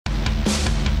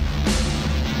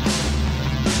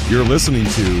You're listening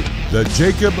to The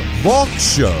Jacob Valk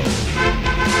Show.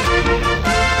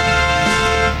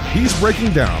 He's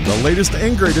breaking down the latest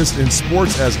and greatest in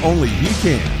sports as only he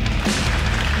can.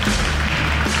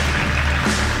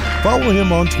 Follow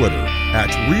him on Twitter at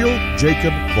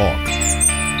RealJacobValk.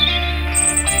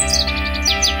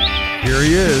 Here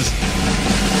he is,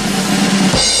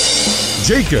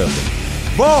 Jacob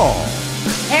Valk.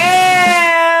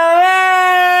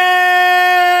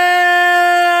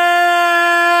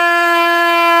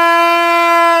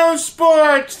 Hello,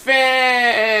 sports fans.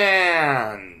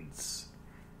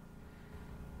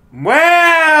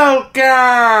 Welcome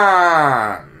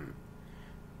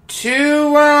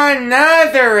to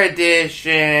another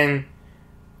edition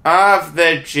of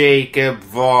the Jacob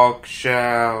Valk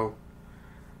Show.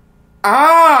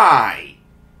 I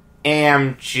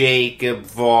am Jacob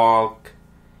Valk,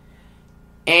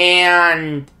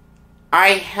 and I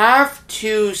have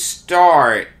to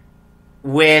start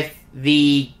with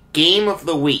the game of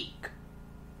the week.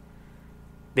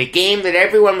 The game that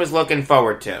everyone was looking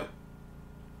forward to.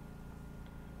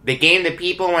 The game that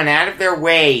people went out of their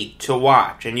way to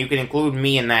watch, and you can include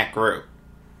me in that group.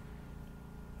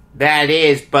 That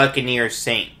is Buccaneers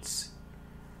Saints.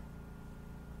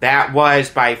 That was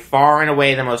by far and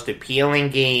away the most appealing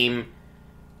game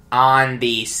on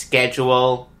the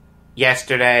schedule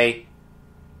yesterday.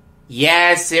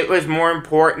 Yes, it was more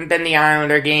important than the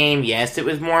Islander game. Yes, it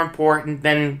was more important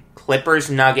than Clippers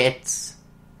Nuggets.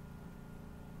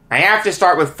 I have to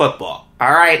start with football,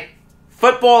 alright?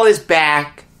 Football is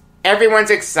back. Everyone's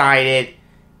excited.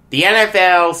 The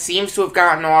NFL seems to have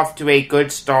gotten off to a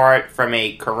good start from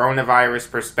a coronavirus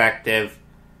perspective.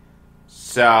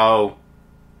 So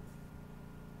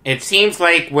it seems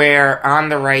like we're on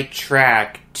the right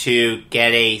track to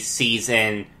get a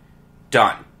season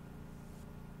done.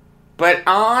 But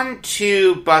on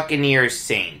to Buccaneers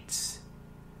Saints.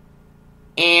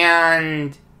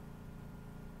 And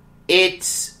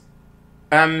it's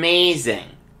amazing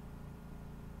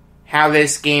how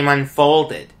this game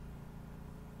unfolded.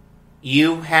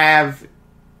 You have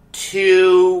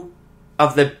two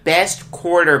of the best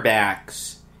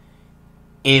quarterbacks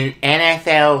in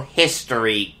NFL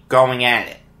history going at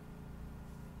it.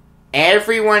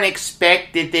 Everyone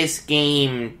expected this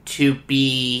game to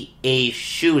be a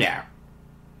shootout.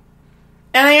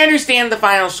 And I understand the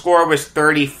final score was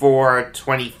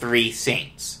 34-23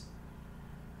 Saints.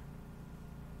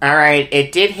 Alright,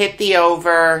 it did hit the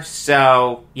over,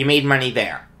 so you made money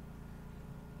there.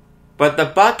 But the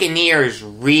Buccaneers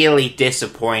really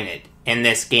disappointed in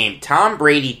this game. Tom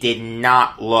Brady did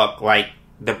not look like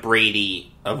the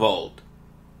Brady of old.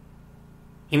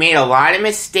 He made a lot of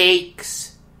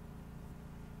mistakes.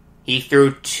 He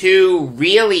threw two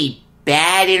really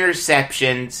bad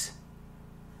interceptions.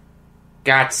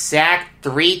 Got sacked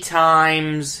 3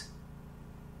 times.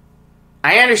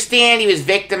 I understand he was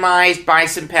victimized by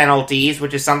some penalties,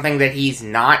 which is something that he's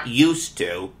not used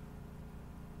to.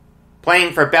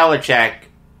 Playing for Belichick,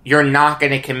 you're not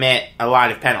going to commit a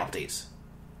lot of penalties.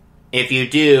 If you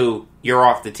do, you're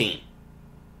off the team.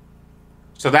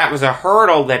 So that was a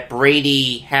hurdle that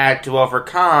Brady had to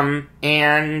overcome,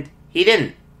 and he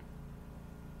didn't.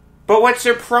 But what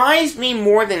surprised me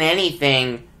more than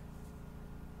anything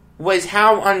was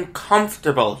how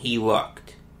uncomfortable he looked.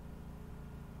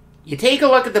 You take a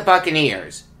look at the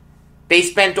Buccaneers. They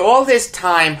spent all this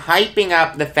time hyping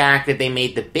up the fact that they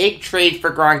made the big trade for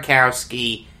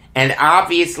Gronkowski, and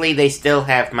obviously they still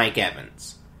have Mike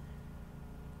Evans.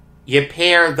 You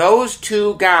pair those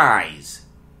two guys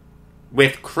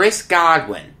with Chris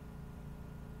Godwin,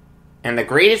 and the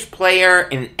greatest player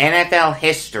in NFL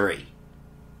history.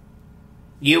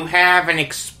 You have an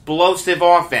explosive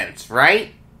offense,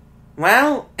 right?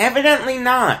 Well, evidently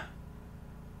not.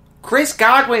 Chris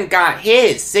Godwin got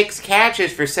his 6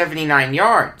 catches for 79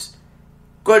 yards.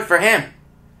 Good for him.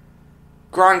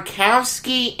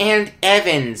 Gronkowski and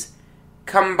Evans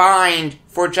combined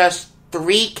for just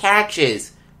 3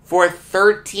 catches for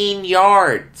 13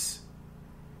 yards.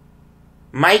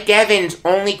 Mike Evans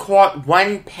only caught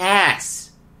 1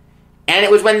 pass, and it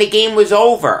was when the game was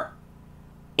over.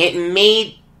 It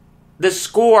made the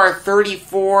score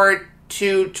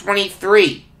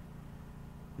 34-23.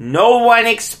 No one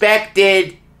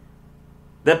expected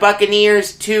the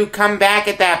Buccaneers to come back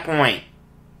at that point.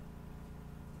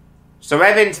 So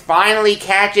Evans finally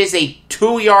catches a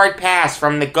 2-yard pass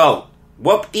from the GOAT.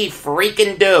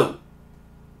 Whoop-de-freaking-do.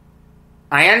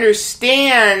 I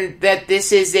understand that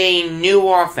this is a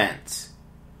new offense.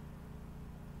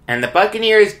 And the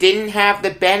Buccaneers didn't have the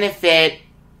benefit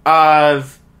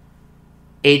of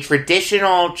a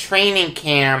traditional training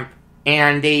camp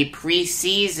and a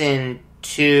preseason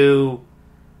to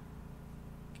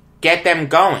get them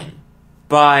going.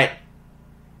 But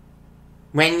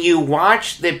when you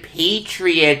watch the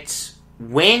Patriots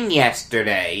win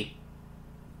yesterday,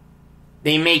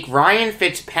 they make Ryan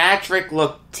Fitzpatrick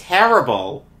look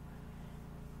terrible,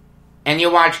 and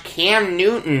you watch Cam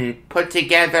Newton put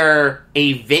together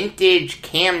a vintage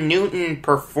Cam Newton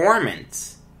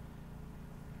performance.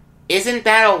 Isn't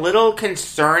that a little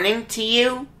concerning to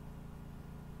you?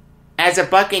 As a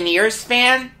Buccaneers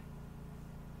fan?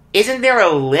 Isn't there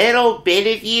a little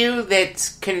bit of you that's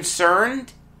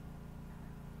concerned?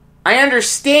 I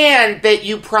understand that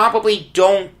you probably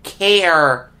don't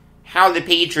care how the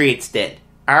Patriots did.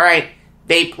 Alright,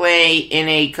 they play in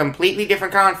a completely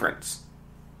different conference.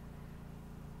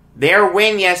 Their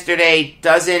win yesterday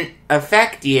doesn't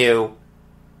affect you,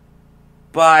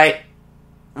 but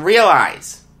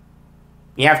realize,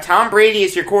 you have Tom Brady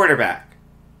as your quarterback.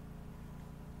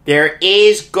 There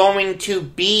is going to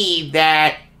be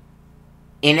that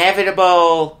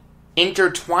inevitable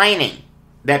intertwining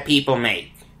that people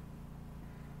make.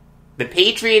 The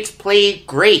Patriots played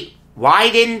great. Why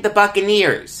didn't the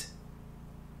Buccaneers?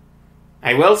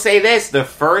 I will say this, the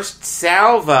first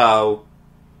salvo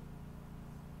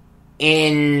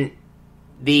in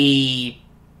the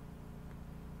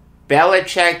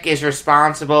Belichick is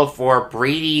responsible for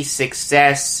Brady's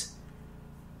success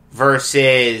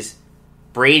versus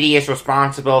Brady is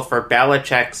responsible for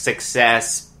Belichick's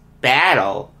success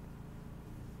battle,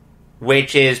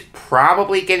 which is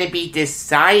probably going to be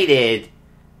decided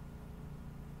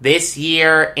this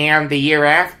year and the year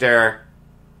after,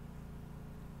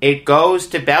 it goes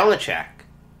to Belichick.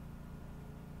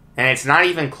 And it's not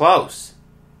even close.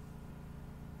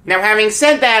 Now, having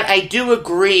said that, I do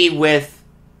agree with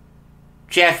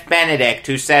Jeff Benedict,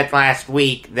 who said last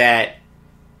week that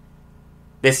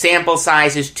the sample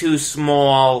size is too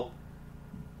small.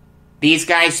 These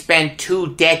guys spent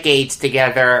 2 decades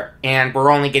together, and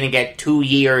we're only going to get 2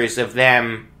 years of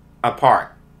them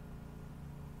apart.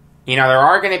 You know, there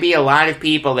are going to be a lot of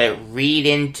people that read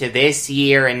into this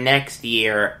year and next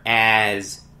year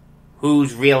as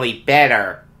who's really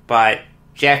better, but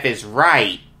Jeff is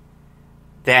right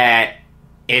that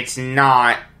it's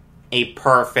not a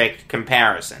perfect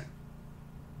comparison.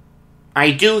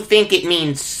 I do think it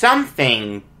means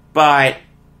something, but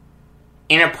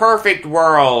in a perfect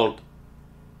world,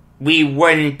 we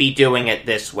wouldn't be doing it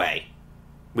this way.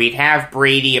 We'd have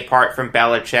Brady apart from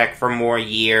Belichick for more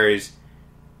years.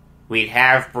 We'd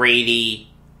have Brady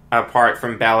apart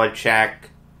from Belichick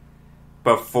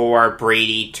before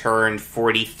Brady turned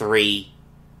 43.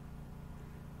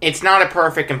 It's not a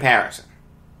perfect comparison.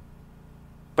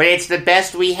 But it's the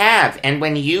best we have. And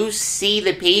when you see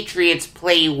the Patriots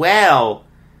play well,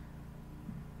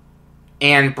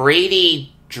 and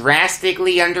Brady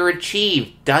drastically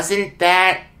underachieved, doesn't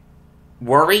that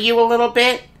worry you a little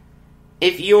bit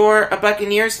if you're a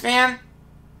Buccaneers fan?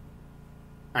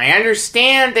 I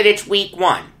understand that it's week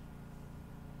 1.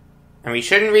 And we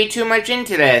shouldn't read too much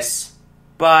into this,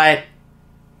 but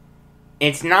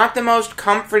it's not the most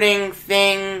comforting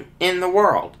thing in the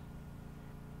world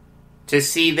to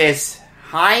see this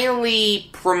highly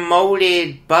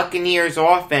promoted Buccaneers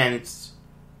offense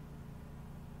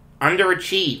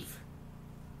underachieve.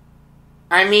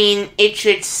 I mean, it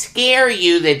should scare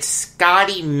you that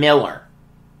Scotty Miller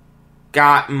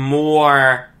got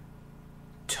more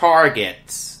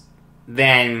targets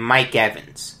than Mike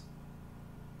Evans.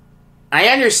 I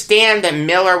understand that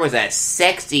Miller was a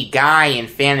sexy guy in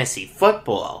fantasy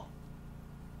football,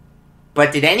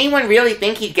 but did anyone really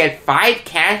think he'd get 5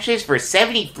 catches for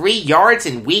 73 yards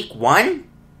in week 1?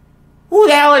 Who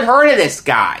the hell had heard of this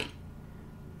guy?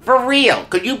 For real,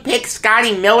 could you pick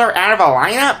Scotty Miller out of a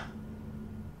lineup?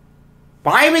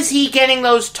 Why was he getting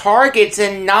those targets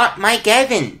and not Mike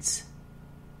Evans?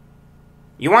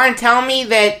 You want to tell me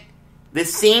that the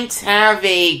Saints have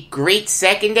a great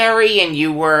secondary and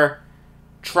you were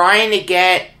trying to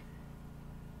get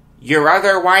your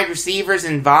other wide receivers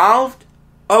involved?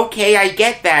 Okay, I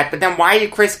get that, but then why did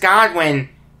Chris Godwin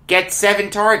get 7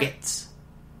 targets?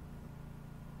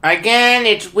 Again,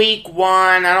 it's week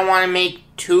 1. I don't want to make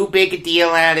too big a deal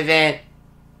out of it.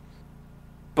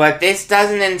 But this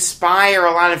doesn't inspire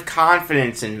a lot of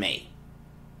confidence in me.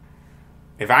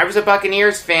 If I was a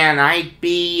Buccaneers fan, I'd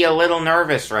be a little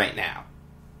nervous right now.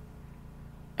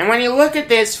 And when you look at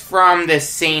this from the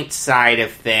Saints side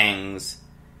of things,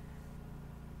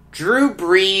 Drew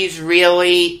Brees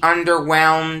really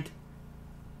underwhelmed.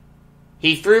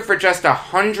 He threw for just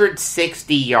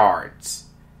 160 yards.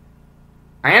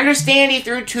 I understand he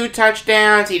threw 2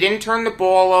 touchdowns, he didn't turn the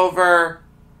ball over.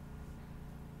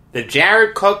 The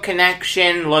Jared Cook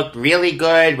connection looked really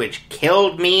good, which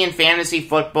killed me in fantasy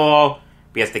football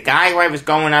because the guy who I was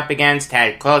going up against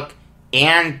had Cook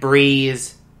and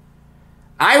Breeze.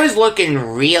 I was looking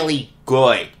really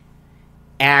good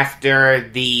after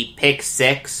the pick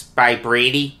 6 by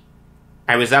Brady.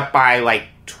 I was up by like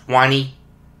 20,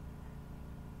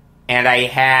 and I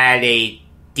had a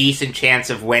decent chance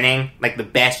of winning, like the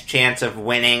best chance of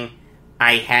winning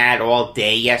I had all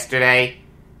day yesterday.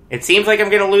 It seems like I'm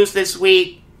going to lose this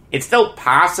week. It's still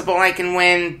possible I can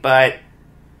win, but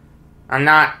I'm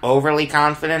not overly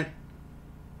confident.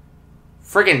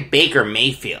 Friggin' Baker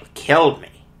Mayfield killed me.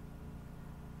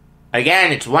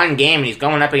 Again, it's one game and he's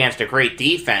going up against a great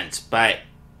defense, but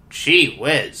gee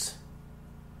whiz.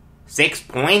 6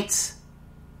 points?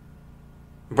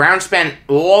 Brown spent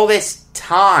all this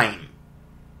time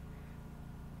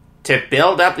to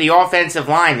build up the offensive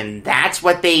line, and that's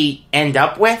what they end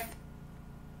up with?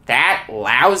 That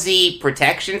lousy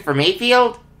protection for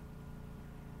Mayfield?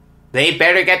 They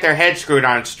better get their head screwed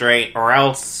on straight, or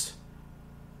else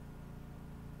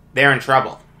they're in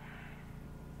trouble.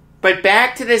 But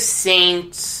back to the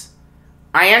Saints.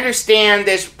 I understand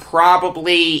this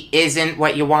probably isn't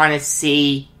what you want to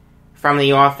see from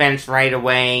the offense right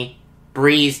away.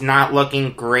 Breeze not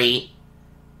looking great.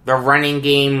 The running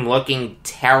game looking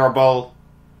terrible.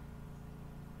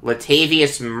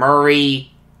 Latavius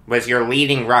Murray was your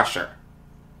leading rusher.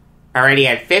 Already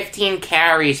had 15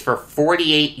 carries for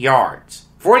 48 yards.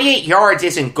 48 yards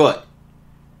isn't good.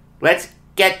 Let's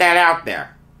get that out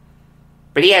there.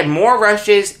 But he had more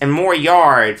rushes and more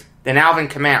yards than Alvin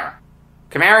Kamara.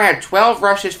 Kamara had 12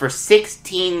 rushes for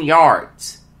 16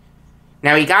 yards.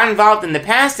 Now, he got involved in the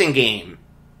passing game,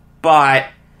 but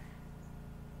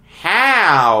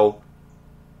how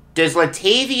does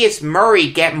Latavius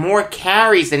Murray get more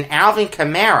carries than Alvin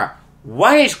Kamara?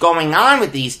 What is going on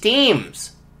with these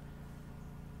teams?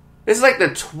 This is like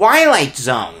the Twilight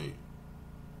Zone.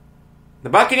 The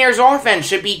Buccaneers' offense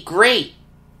should be great.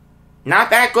 Not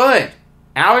that good.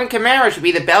 Alvin Kamara should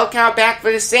be the bell cow back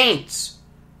for the Saints.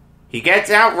 He gets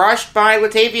outrushed by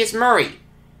Latavius Murray.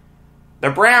 The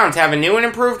Browns have a new and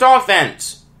improved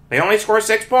offense. They only score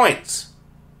 6 points.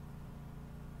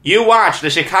 You watch, the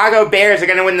Chicago Bears are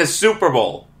going to win the Super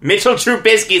Bowl. Mitchell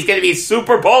Trubisky is going to be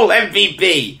Super Bowl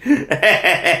MVP.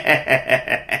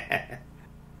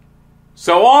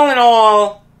 So all in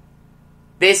all,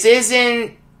 this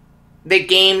isn't the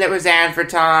game that was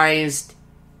advertised.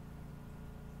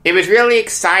 It was really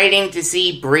exciting to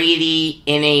see Brady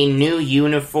in a new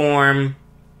uniform.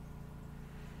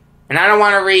 And I don't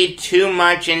want to read too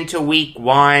much into week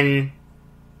 1.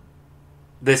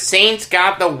 The Saints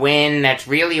got the win. That's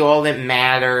really all that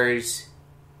matters.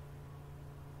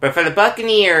 But for the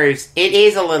Buccaneers, it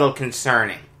is a little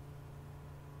concerning.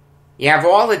 You have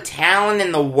all the talent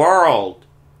in the world,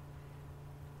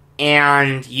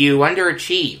 and you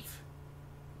underachieve.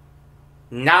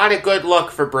 Not a good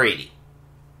look for Brady.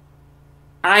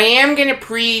 I am going to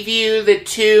preview the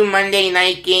 2 Monday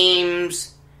night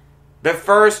games. The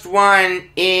first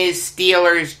one is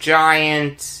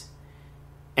Steelers-Giants,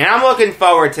 and I'm looking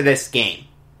forward to this game.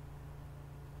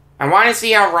 I want to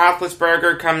see how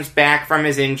Roethlisberger comes back from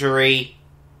his injury.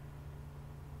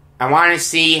 I want to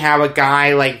see how a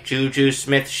guy like Juju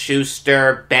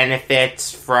Smith-Schuster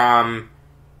benefits from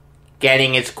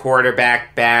getting his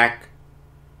quarterback back.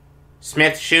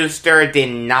 Smith-Schuster did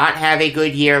not have a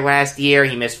good year last year.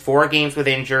 He missed 4 games with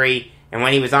injury, and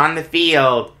when he was on the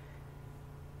field,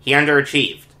 he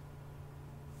underachieved.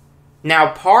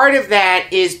 Now, part of that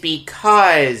is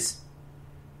because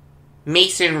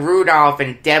Mason Rudolph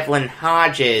and Devlin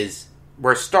Hodges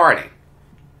were starting.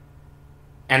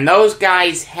 And those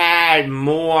guys had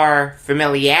more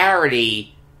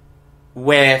familiarity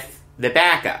with the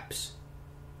backups.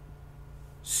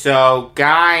 So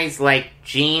guys like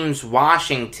James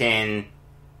Washington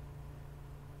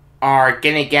are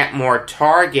going to get more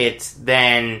targets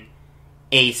than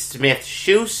a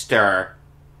Smith-Schuster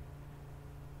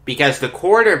because the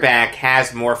quarterback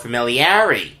has more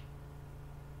familiarity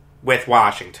with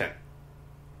Washington.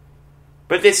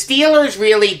 But the Steelers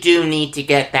really do need to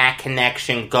get that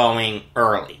connection going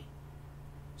early.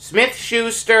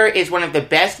 Smith-Schuster is one of the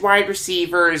best wide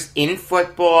receivers in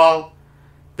football.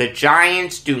 The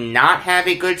Giants do not have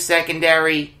a good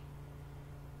secondary.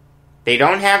 They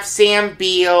don't have Sam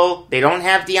Beal. They don't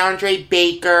have DeAndre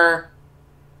Baker.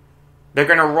 They're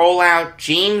going to roll out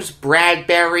James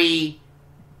Bradbury,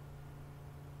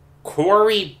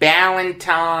 Corey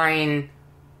Ballantyne,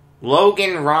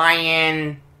 Logan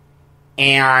Ryan,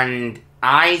 and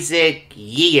Isaac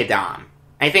Yiadom.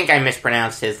 I think I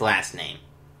mispronounced his last name.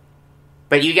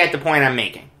 But you get the point I'm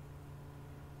making.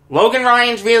 Logan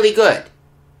Ryan's really good.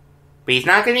 But he's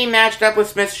not going to be matched up with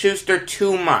Smith-Schuster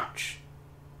too much.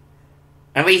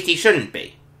 At least he shouldn't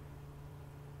be.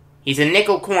 He's a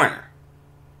nickel corner.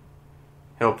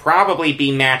 He'll probably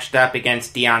be matched up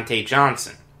against Deontay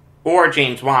Johnson or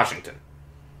James Washington.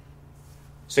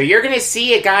 So you're going to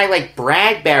see a guy like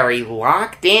Bradbury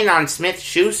locked in on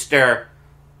Smith-Schuster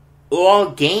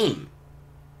all game.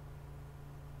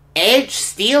 Edge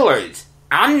Steelers.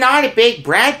 I'm not a big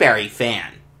Bradbury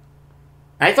fan.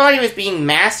 I thought he was being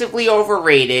massively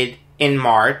overrated in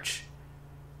March.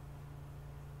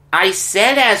 I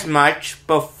said as much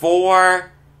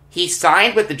before he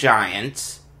signed with the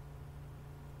Giants.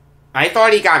 I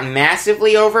thought he got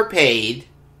massively overpaid.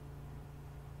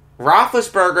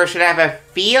 Roethlisberger should have a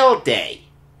field day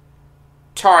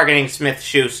targeting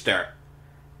Smith-Schuster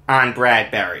on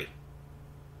Bradbury.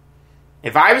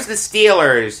 If I was the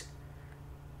Steelers,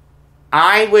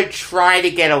 I would try to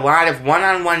get a lot of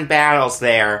one-on-one battles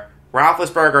there.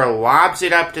 Roethlisberger lobs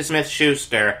it up to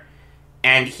Smith-Schuster,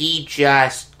 and he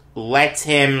just lets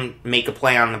him make a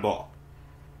play on the ball.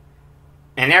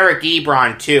 And Eric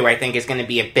Ebron, too, I think is going to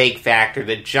be a big factor.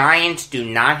 The Giants do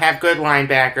not have good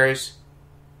linebackers.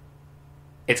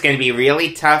 It's going to be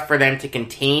really tough for them to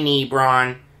contain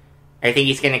Ebron. I think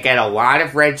he's going to get a lot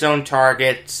of red zone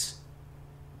targets.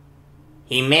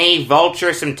 He may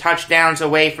vulture some touchdowns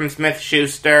away from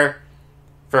Smith-Schuster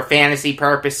for fantasy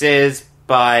purposes,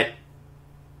 but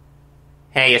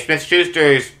hey, if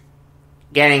Smith-Schuster's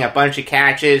getting a bunch of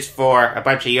catches for a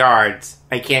bunch of yards,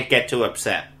 I can't get too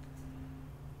upset.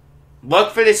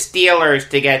 Look for the Steelers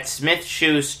to get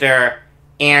Smith-Schuster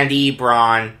and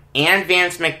Ebron and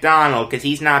Vance McDonald, because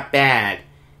he's not bad,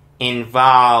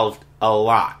 involved a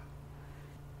lot.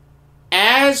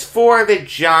 As for the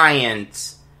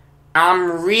Giants,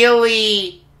 I'm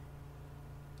really,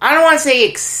 I don't want to say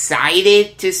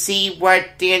excited to see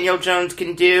what Daniel Jones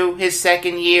can do his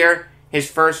second year,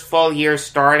 his first full year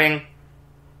starting.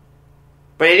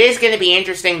 But it is going to be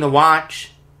interesting to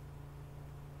watch.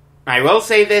 I will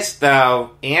say this,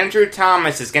 though. Andrew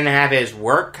Thomas is going to have his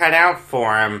work cut out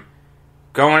for him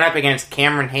going up against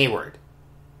Cameron Hayward.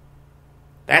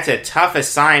 That's a tough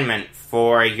assignment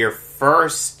for your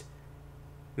first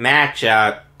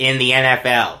matchup in the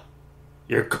NFL.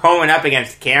 You're going up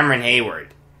against Cameron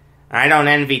Hayward. I don't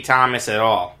envy Thomas at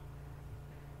all.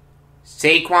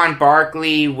 Saquon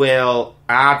Barkley will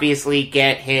obviously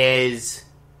get his...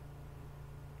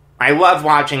 I love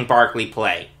watching Barkley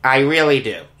play. I really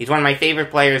do. He's one of my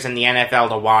favorite players in the NFL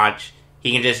to watch.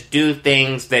 He can just do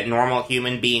things that normal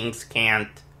human beings can't.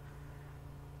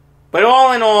 But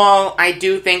all in all, I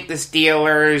do think the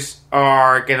Steelers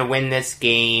are going to win this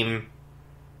game.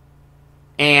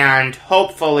 And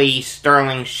hopefully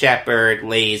Sterling Shepard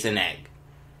lays an egg.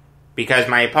 Because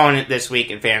my opponent this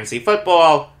week in fantasy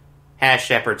football has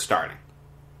Shepard starting.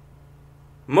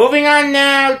 Moving on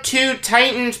now to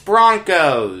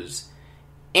Titans-Broncos.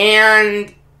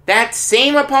 And that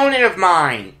same opponent of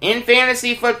mine in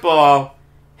fantasy football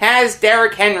has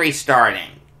Derrick Henry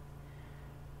starting.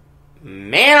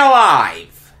 Man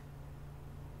alive.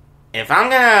 If I'm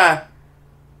gonna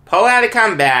pull out a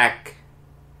comeback,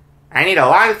 I need a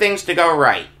lot of things to go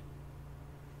right.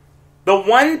 The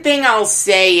one thing I'll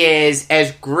say is,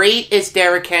 as great as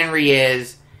Derrick Henry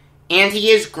is, and he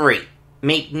is great,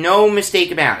 make no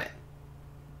mistake about it,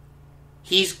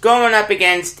 he's going up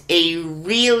against a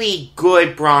really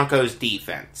good Broncos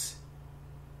defense.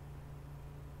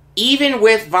 Even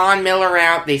with Von Miller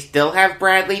out, they still have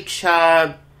Bradley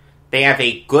Chubb. They have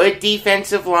a good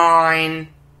defensive line.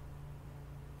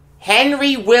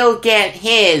 Henry will get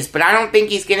his, but I don't think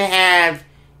he's going to have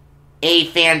a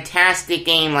fantastic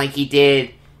game like he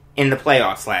did in the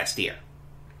playoffs last year.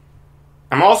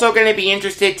 I'm also going to be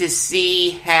interested to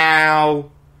see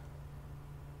how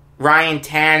Ryan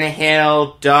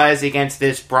Tannehill does against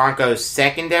this Broncos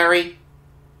secondary.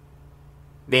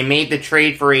 They made the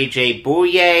trade for A.J.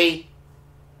 Bouye.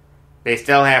 They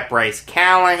still have Bryce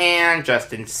Callahan,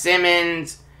 Justin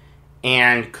Simmons,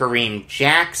 and Kareem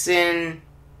Jackson.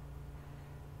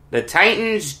 The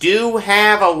Titans do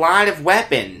have a lot of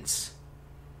weapons.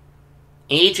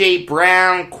 A.J.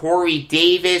 Brown, Corey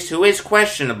Davis, who is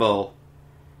questionable,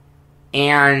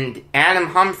 and Adam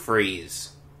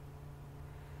Humphries,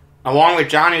 along with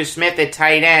Jonnu Smith at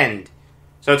tight end.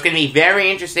 So it's going to be very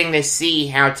interesting to see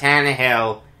how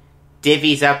Tannehill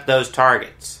divvies up those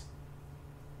targets.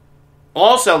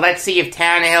 Also, let's see if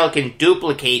Tannehill can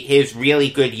duplicate his really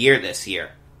good year this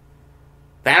year.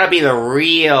 That'll be the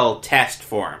real test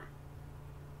for him.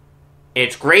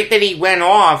 It's great that he went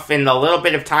off in the little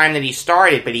bit of time that he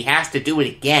started, but he has to do it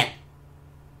again.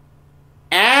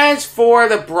 As for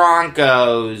the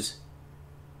Broncos,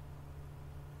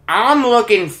 I'm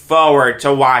looking forward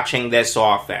to watching this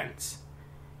offense.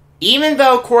 even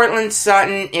though Cortland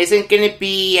Sutton isn't going to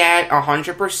be at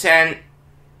 100%,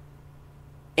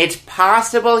 it's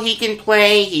possible he can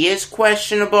play. He is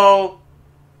questionable.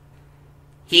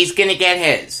 He's going to get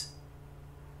his.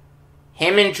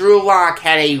 Him and Drew Lock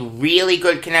had a really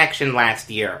good connection last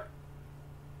year.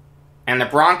 And the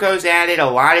Broncos added a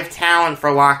lot of talent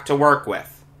for Lock to work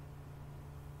with.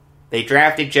 They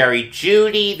drafted Jerry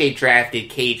Jeudy. They drafted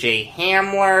KJ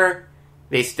Hamler.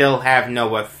 They still have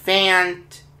Noah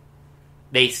Fant.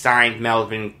 They signed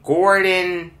Melvin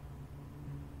Gordon.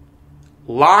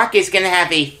 Lock is going to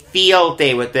have a field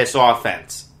day with this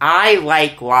offense. I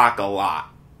like Lock a lot.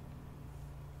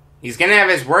 He's going to have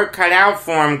his work cut out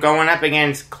for him going up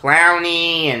against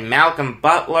Clowney and Malcolm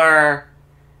Butler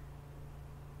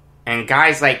and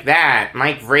guys like that.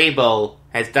 Mike Vrabel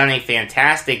has done a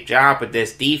fantastic job with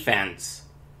this defense.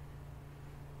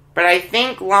 But I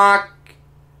think Lock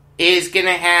is going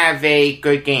to have a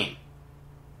good game.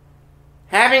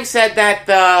 Having said that,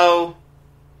 though,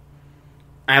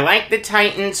 I like the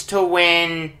Titans to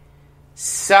win.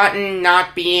 Sutton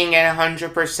not being at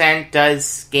 100% does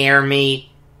scare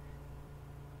me.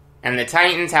 And the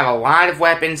Titans have a lot of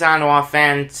weapons on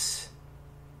offense.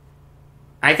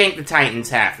 I think the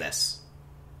Titans have this.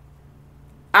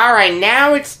 Alright,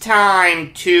 now it's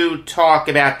time to talk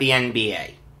about the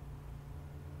NBA.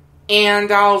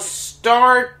 And I'll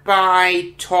start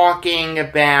by talking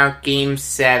about Game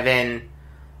 7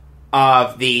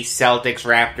 of the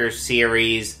Celtics-Raptors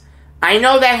series. I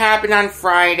know that happened on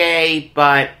Friday,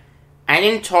 but I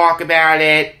didn't talk about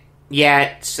it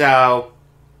yet, so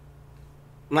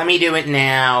let me do it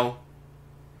now.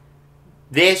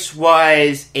 This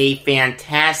was a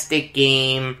fantastic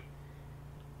game,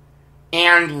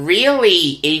 and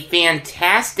really a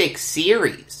fantastic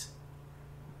series.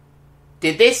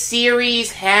 Did this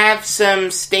series have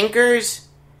some stinkers?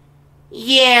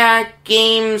 Yeah,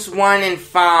 games 1 and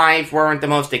 5 weren't the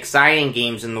most exciting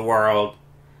games in the world.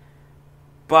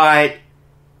 But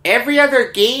every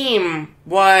other game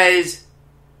was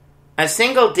a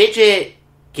single-digit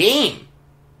game.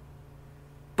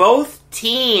 Both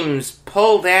teams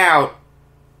pulled out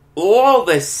all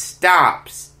the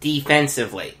stops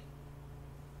defensively.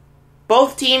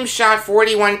 Both teams shot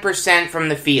 41% from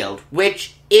the field,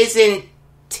 which isn't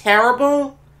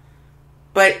terrible,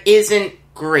 but isn't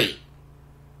great.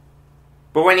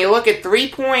 But when you look at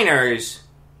three-pointers,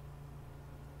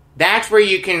 that's where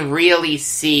you can really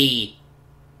see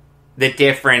the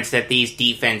difference that these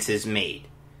defenses made.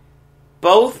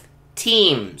 Both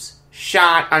teams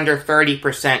shot under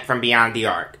 30% from beyond the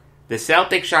arc. The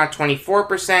Celtics shot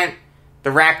 24%, the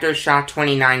Raptors shot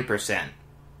 29%.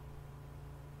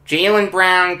 Jaylen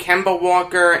Brown, Kemba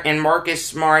Walker, and Marcus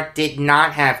Smart did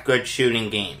not have good shooting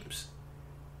games.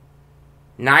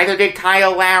 Neither did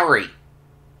Kyle Lowry.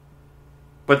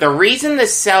 But the reason the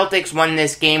Celtics won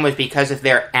this game was because of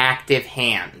their active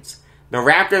hands. The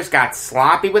Raptors got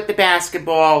sloppy with the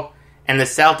basketball, and the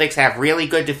Celtics have really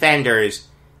good defenders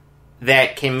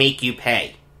that can make you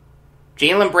pay.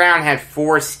 Jaylen Brown had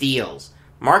 4 steals.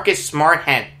 Marcus Smart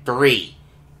had 3.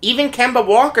 Even Kemba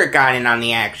Walker got in on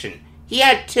the action. He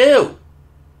had 2.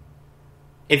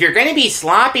 If you're going to be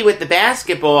sloppy with the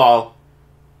basketball,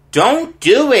 don't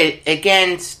do it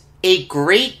against a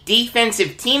great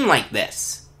defensive team like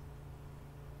this.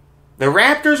 The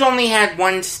Raptors only had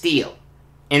 1 steal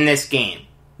in this game,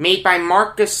 made by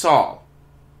Marc Gasol.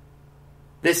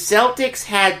 The Celtics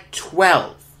had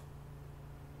 12.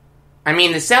 I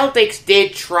mean, the Celtics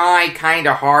did try kind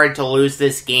of hard to lose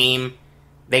this game.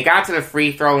 They got to the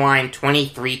free throw line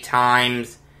 23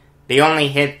 times. They only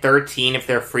hit 13 of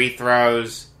their free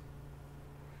throws.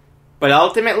 But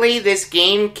ultimately, this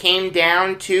game came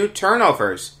down to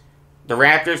turnovers. The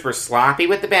Raptors were sloppy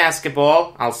with the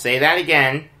basketball, I'll say that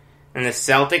again, and the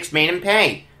Celtics made them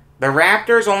pay. The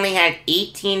Raptors only had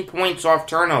 18 points off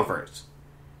turnovers.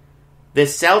 The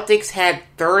Celtics had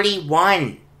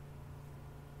 31.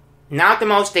 Not the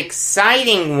most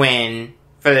exciting win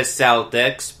for the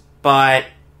Celtics, but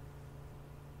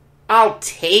I'll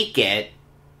take it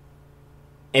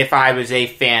if I was a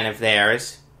fan of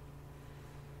theirs.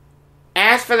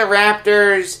 As for the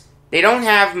Raptors, they don't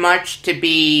have much to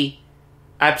be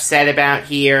upset about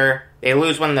here. They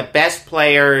lose one of the best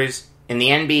players in the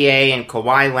NBA in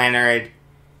Kawhi Leonard.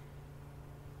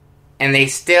 And they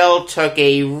still took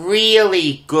a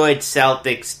really good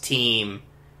Celtics team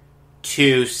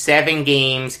to 7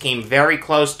 games, came very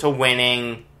close to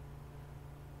winning.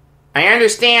 I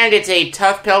understand it's a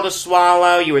tough pill to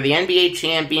swallow. You were the NBA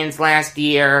champions last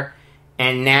year,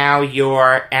 and now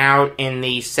you're out in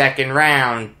the second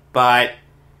round. But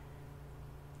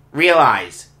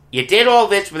realize, you did all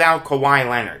this without Kawhi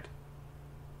Leonard.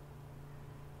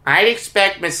 I'd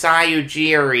expect Masai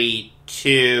Ujiri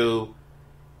to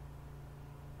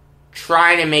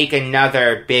try to make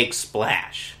another big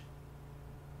splash.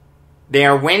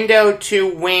 Their window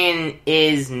to win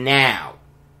is now,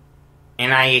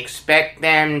 and I expect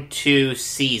them to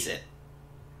seize it.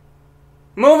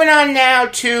 Moving on now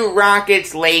to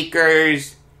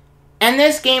Rockets-Lakers, and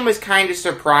this game was kind of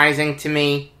surprising to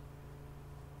me.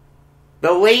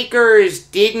 The Lakers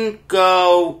didn't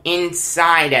go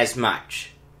inside as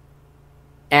much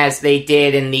as they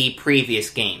did in the previous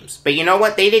games. But you know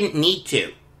what? They didn't need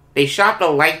to. They shot the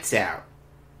lights out.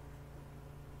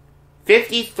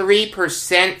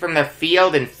 53% from the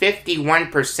field and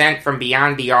 51% from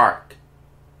beyond the arc.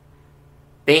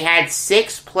 They had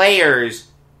 6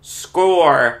 players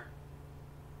score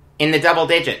in the double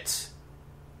digits.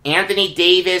 Anthony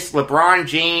Davis, LeBron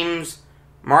James,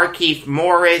 Markieff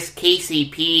Morris,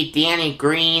 KCP, Danny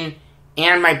Green,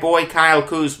 and my boy Kyle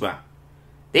Kuzma.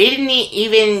 They didn't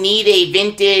even need a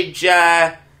vintage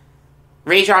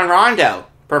Rajon Rondo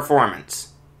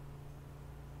performance.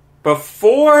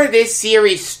 Before this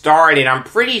series started, I'm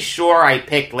pretty sure I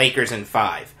picked Lakers in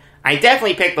 5. I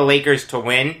definitely picked the Lakers to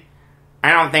win.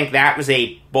 I don't think that was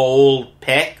a bold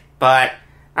pick, but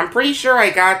I'm pretty sure I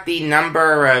got the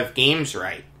number of games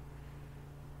right.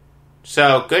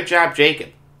 So, good job, Jacob.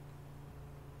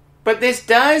 But this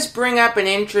does bring up an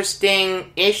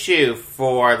interesting issue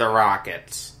for the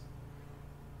Rockets.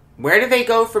 Where do they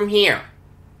go from here?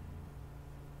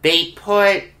 They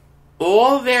put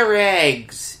all their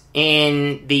eggs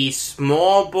in the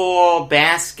small ball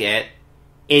basket.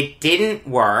 It didn't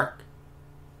work.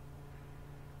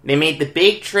 They made the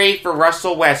big trade for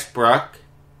Russell Westbrook.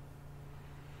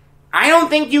 I don't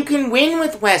think you can win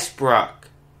with Westbrook.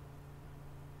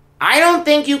 I don't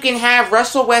think you can have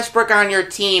Russell Westbrook on your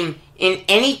team in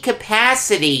any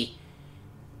capacity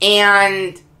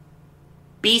and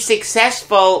be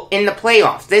successful in the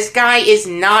playoffs. This guy is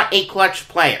not a clutch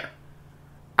player.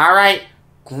 Alright?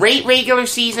 Great regular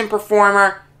season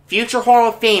performer, future Hall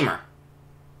of Famer.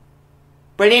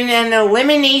 But in an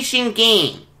elimination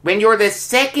game, when you're the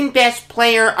second best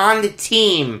player on the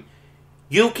team,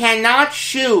 you cannot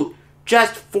shoot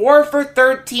just 4 for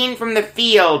 13 from the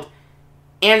field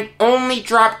and only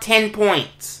drop 10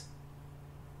 points.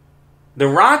 The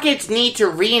Rockets need to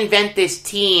reinvent this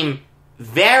team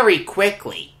very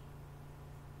quickly.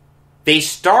 They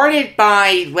started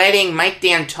by letting Mike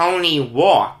D'Antoni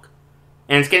walk,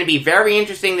 and it's going to be very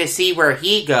interesting to see where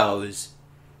he goes.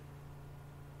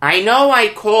 I know I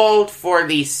called for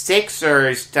the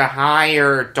Sixers to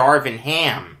hire Darvin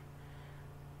Ham,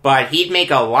 but he'd make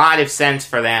a lot of sense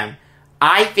for them.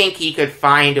 I think he could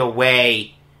find a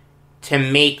way to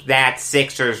make that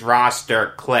Sixers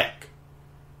roster click.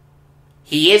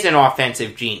 He is an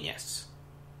offensive genius.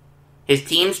 His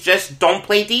teams just don't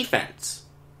play defense.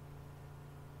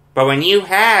 But when you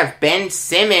have Ben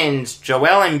Simmons,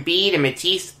 Joel Embiid, and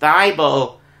Matisse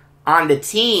Thybulle on the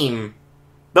team,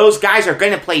 those guys are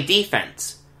going to play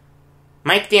defense.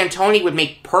 Mike D'Antoni would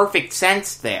make perfect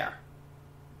sense there.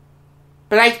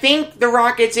 But I think the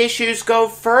Rockets' issues go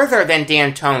further than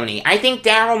D'Antoni. I think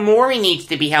Daryl Morey needs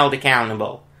to be held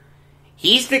accountable.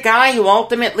 He's the guy who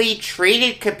ultimately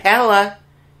traded Capella.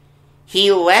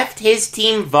 He left his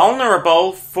team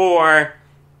vulnerable for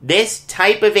this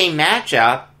type of a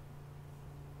matchup.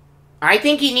 I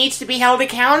think he needs to be held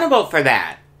accountable for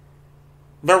that.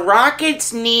 The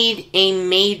Rockets need a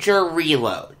major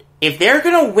reload. If they're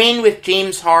going to win with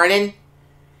James Harden,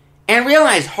 and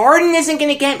realize Harden isn't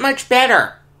going to get much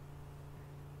better.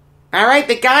 Alright,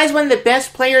 the guy's one of the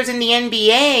best players in the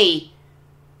NBA,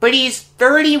 but he's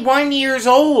 31 years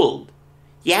old.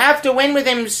 You have to win with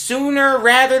him sooner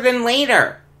rather than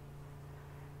later.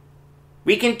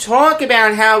 We can talk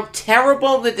about how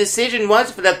terrible the decision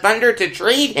was for the Thunder to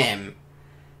trade him,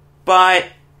 but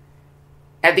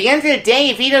at the end of the day,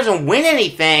 if he doesn't win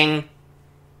anything,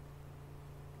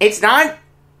 it's not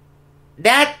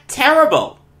that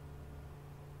terrible.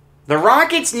 The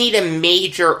Rockets need a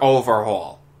major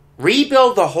overhaul.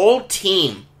 Rebuild the whole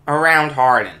team around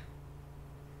Harden.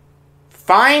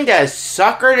 Find a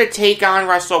sucker to take on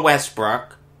Russell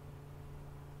Westbrook.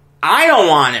 I don't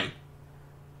want him.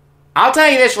 I'll tell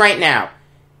you this right now.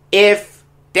 If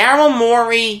Daryl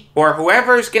Morey or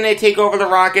whoever's going to take over the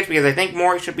Rockets, because I think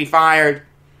Morey should be fired,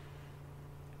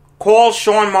 calls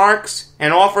Sean Marks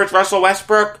and offers Russell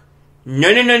Westbrook,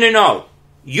 no.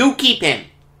 You keep him.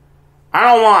 I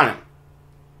don't want him.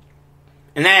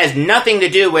 And that has nothing to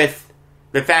do with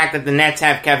the fact that the Nets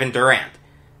have Kevin Durant.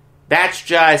 That's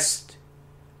just,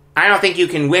 I don't think you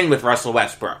can win with Russell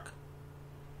Westbrook.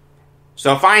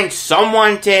 So find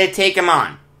someone to take him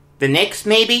on. The Knicks,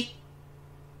 maybe?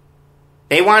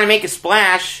 They want to make a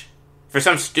splash for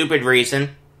some stupid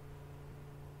reason.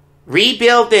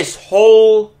 Rebuild this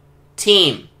whole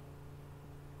team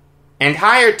and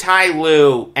hire Ty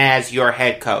Lue as your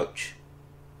head coach.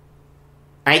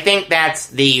 I think that's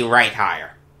the right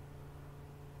hire.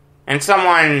 And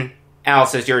someone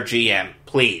else as your GM,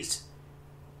 please.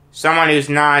 Someone who's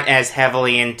not as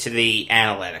heavily into the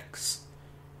analytics.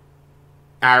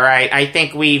 Alright, I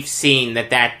think we've seen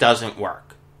that doesn't work.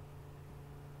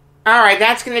 Alright,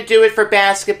 that's going to do it for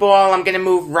basketball. I'm going to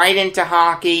move right into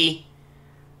hockey.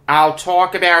 I'll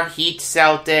talk about Heat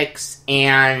Celtics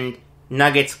and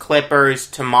Nuggets Clippers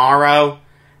tomorrow.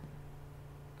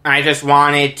 I just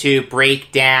wanted to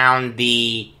break down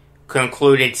the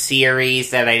concluded series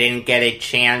that I didn't get a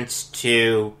chance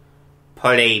to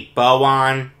put a bow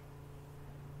on.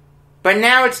 But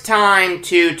now it's time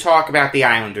to talk about the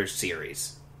Islanders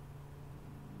series.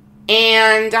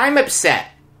 And I'm upset.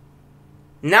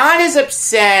 Not as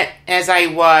upset as I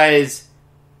was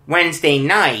Wednesday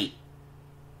night,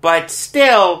 but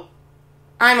still,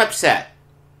 I'm upset.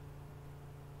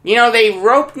 You know, they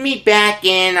roped me back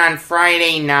in on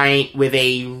Friday night with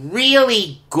a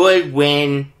really good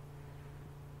win.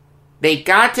 They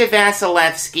got to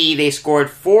Vasilevsky. They scored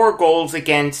 4 goals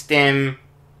against him.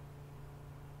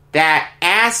 That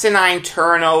asinine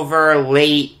turnover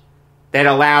late that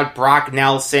allowed Brock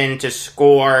Nelson to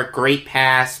score. Great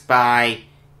pass by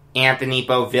Anthony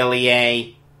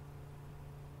Beauvillier.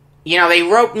 You know, they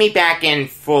roped me back in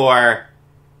for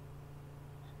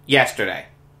yesterday.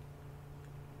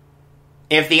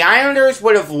 If the Islanders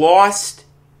would have lost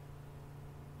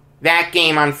that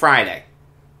game on Friday,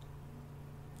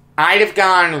 I'd have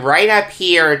gone right up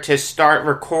here to start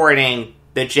recording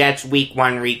the Jets Week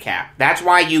 1 recap. That's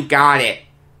why you got it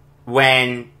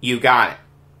when you got it.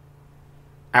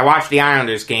 I watched the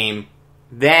Islanders game,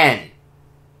 then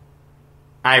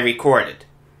I recorded.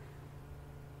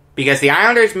 Because the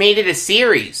Islanders made it a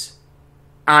series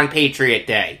on Patriot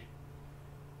Day.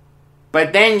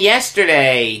 But then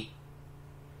yesterday,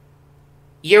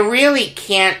 you really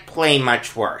can't play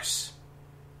much worse.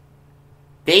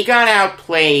 They got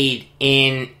outplayed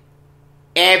in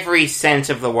every sense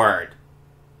of the word.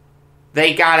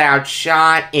 They got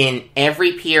outshot in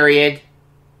every period.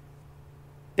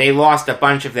 They lost a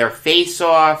bunch of their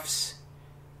face-offs.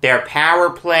 Their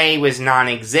power play was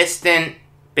non-existent.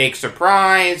 Big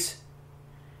surprise.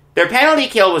 Their penalty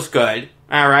kill was good.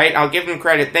 Alright, I'll give them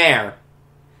credit there.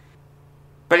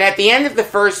 But at the end of the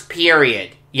first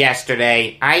period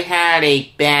yesterday, I had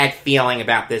a bad feeling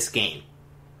about this game.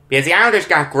 Because the Islanders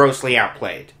got grossly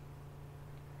outplayed.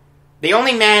 They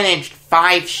only managed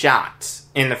 5 shots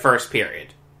in the first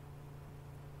period.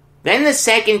 Then the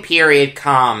second period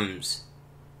comes,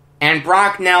 and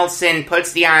Brock Nelson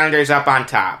puts the Islanders up on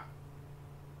top.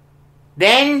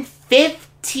 Then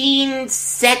 15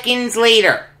 seconds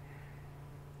later,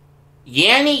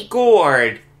 Yanni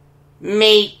Gourde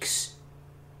makes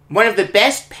one of the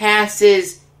best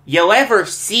passes you'll ever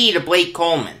see to Blake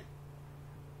Coleman.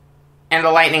 And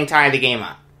the Lightning tie the game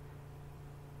up.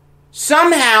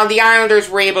 Somehow, the Islanders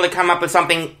were able to come up with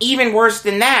something even worse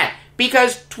than that,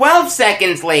 because 12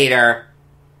 seconds later,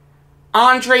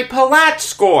 Andre Palat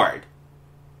scored.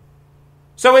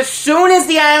 So as soon as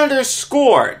the Islanders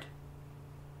scored,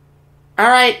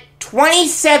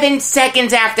 27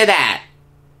 seconds after that,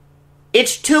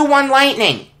 it's 2-1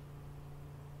 Lightning.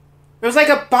 It was like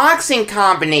a boxing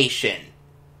combination.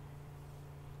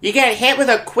 You get hit with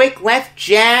a quick left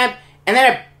jab, and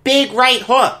then a big right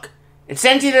hook. It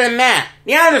sends you to the mat.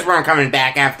 The Islanders weren't coming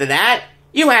back after that.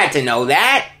 You had to know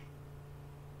that.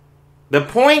 The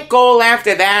point goal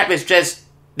after that was just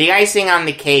the icing on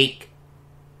the cake.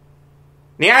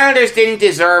 The Islanders didn't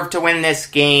deserve to win this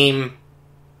game.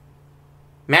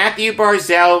 Matthew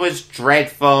Barzal was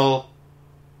dreadful.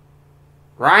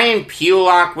 Ryan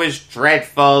Pulock was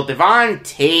dreadful. Devon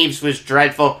Taves was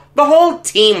dreadful. The whole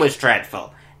team was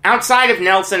dreadful. Outside of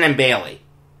Nelson and Bailey.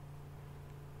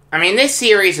 I mean, this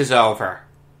series is over.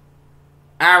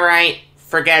 Alright,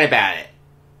 forget about it.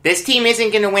 This team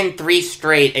isn't going to win 3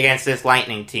 straight against this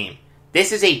Lightning team.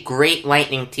 This is a great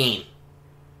Lightning team.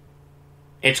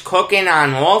 It's cooking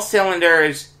on all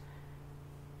cylinders.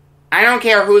 I don't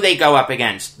care who they go up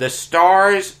against. The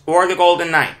Stars or the Golden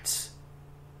Knights.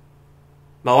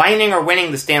 The Lightning are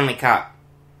winning the Stanley Cup.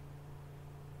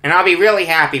 And I'll be really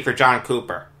happy for John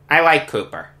Cooper. I like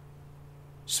Cooper.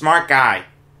 Smart guy.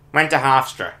 Went to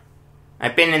Hofstra.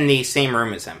 I've been in the same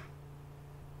room as him.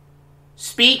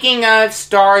 Speaking of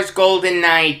Stars Golden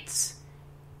Knights,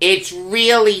 it's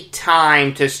really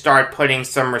time to start putting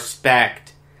some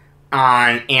respect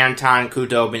on Anton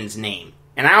Khudobin's name.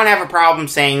 And I don't have a problem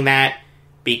saying that,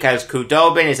 because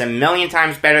Khudobin is a million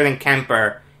times better than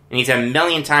Kemper, and he's a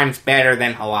million times better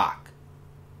than Halak.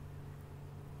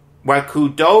 What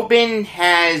Khudobin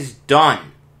has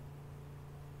done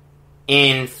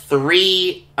in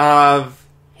 3 of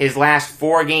his last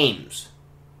 4 games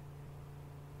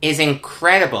is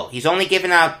incredible. He's only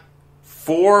given up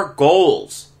 4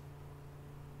 goals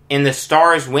in the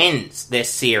Stars' wins this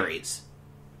series.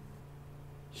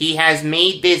 He has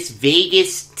made this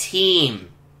Vegas team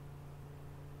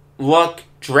look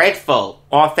dreadful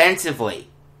offensively.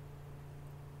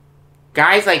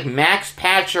 Guys like Max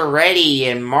Pacioretty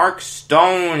and Mark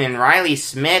Stone and Riley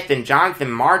Smith and Jonathan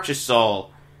Marchessault,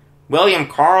 William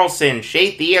Karlsson,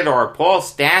 Shea Theodore, Paul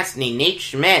Stastny, Nate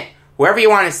Schmidt, whoever you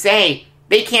want to say,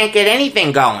 they can't get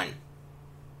anything going.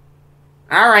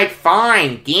 Alright,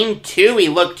 fine. Game 2, he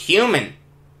looked human.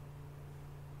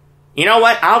 You know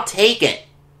what? I'll take it.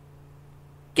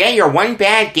 Get your one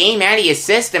bad game out of your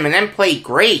system and then play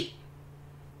great.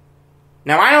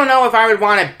 Now, I don't know if I would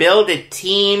want to build a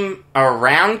team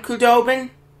around Khudobin.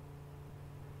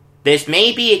 This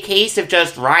may be a case of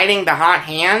just riding the hot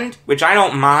hand, which I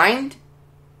don't mind.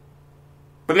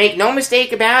 But make no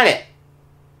mistake about it.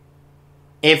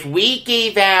 If we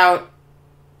gave out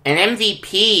an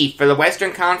MVP for the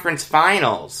Western Conference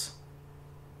Finals,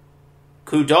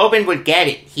 Khudobin would get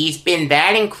it. He's been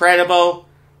that incredible.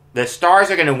 The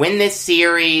Stars are going to win this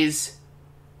series.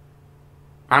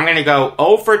 I'm going to go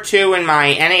 0 for 2 in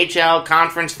my NHL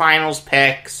Conference Finals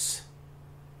picks.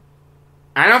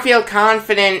 I don't feel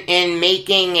confident in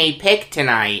making a pick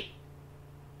tonight,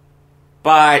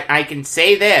 but I can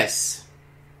say this.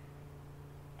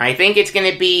 I think it's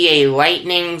going to be a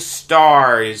Lightning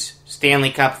Stars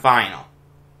Stanley Cup Final.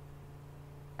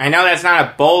 I know that's not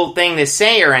a bold thing to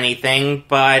say or anything,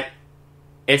 but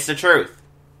it's the truth.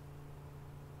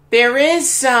 There is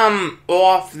some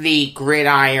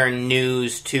off-the-gridiron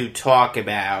news to talk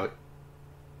about,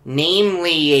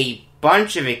 namely a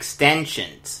bunch of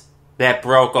extensions that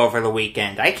broke over the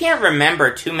weekend. I can't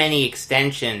remember too many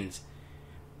extensions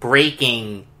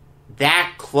breaking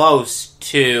that close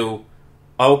to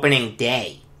opening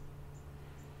day.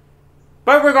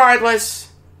 But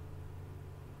regardless,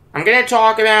 I'm going to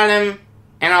talk about him,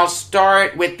 and I'll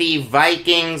start with the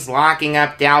Vikings locking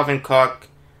up Dalvin Cook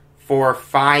for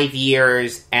 5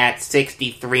 years at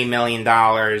 $63 million.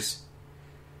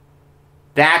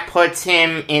 That puts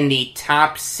him in the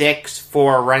top 6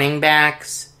 for running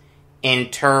backs in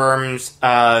terms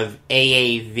of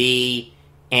AAV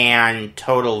and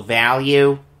total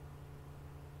value.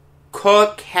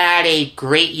 Cook had a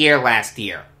great year last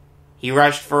year. He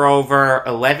rushed for over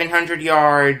 1,100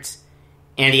 yards,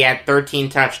 and he had 13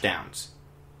 touchdowns.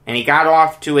 And he got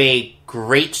off to a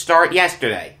great start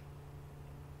yesterday.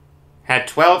 Had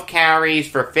 12 carries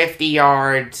for 50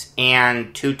 yards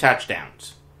and 2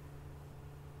 touchdowns.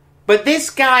 But this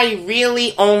guy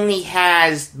really only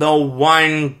has the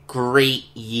one great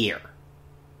year.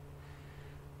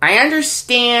 I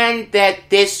understand that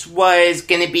this was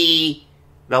going to be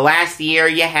the last year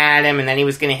you had him and then he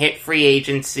was going to hit free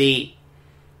agency.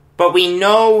 But we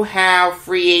know how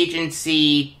free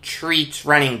agency treats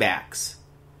running backs.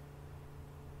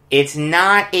 It's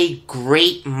not a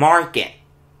great market.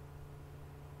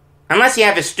 Unless you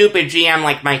have a stupid GM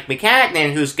like Mike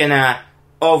McCagnon who's going to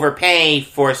overpay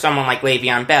for someone like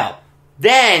Le'Veon Bell.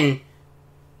 Then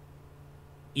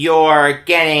you're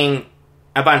getting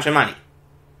a bunch of money.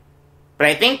 But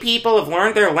I think people have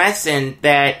learned their lesson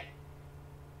that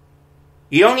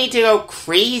you don't need to go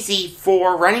crazy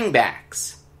for running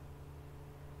backs.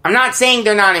 I'm not saying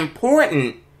they're not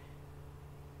important,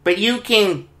 but you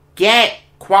can get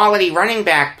quality running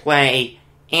back play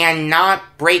and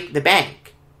not break the bank.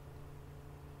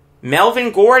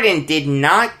 Melvin Gordon did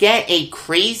not get a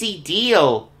crazy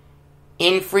deal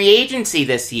in free agency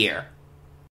this year.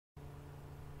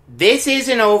 This is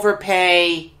an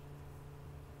overpay.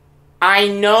 I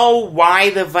know why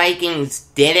the Vikings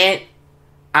did it.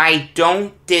 I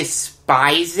don't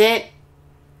despise it,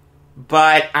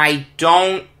 but I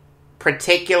don't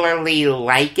particularly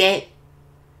like it.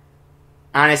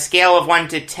 On a scale of 1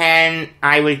 to 10,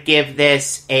 I would give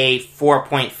this a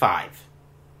 4.5.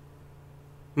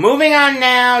 Moving on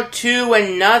now to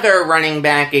another running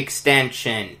back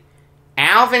extension.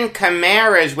 Alvin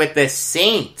Kamara's with the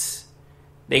Saints.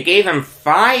 They gave him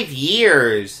 5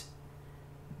 years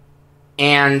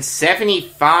and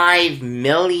 $75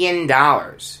 million.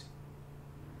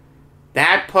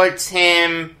 That puts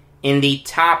him in the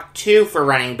top 2 for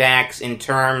running backs in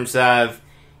terms of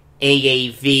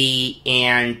AAV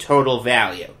and total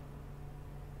value.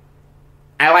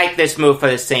 I like this move for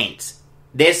the Saints.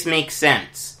 This makes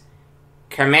sense.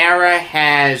 Kamara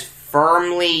has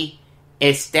firmly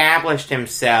established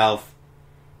himself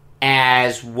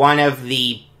as one of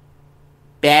the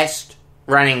best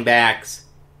running backs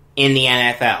in the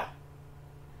NFL.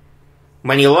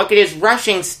 When you look at his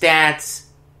rushing stats,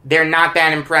 they're not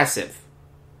that impressive.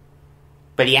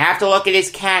 But you have to look at his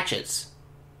catches.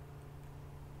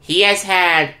 He has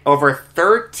had over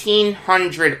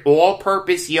 1,300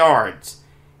 all-purpose yards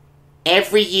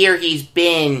every year he's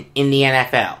been in the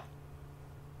NFL.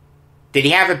 Did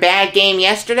he have a bad game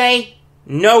yesterday?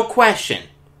 No question.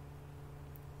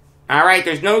 Alright,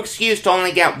 there's no excuse to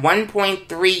only get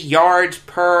 1.3 yards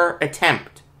per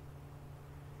attempt.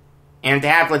 And to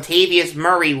have Latavius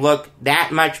Murray look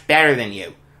that much better than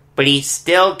you. But he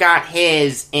still got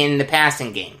his in the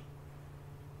passing game.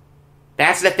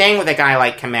 That's the thing with a guy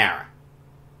like Kamara.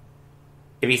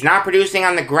 If he's not producing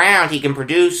on the ground, he can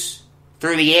produce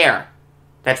through the air.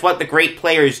 That's what the great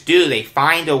players do. They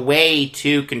find a way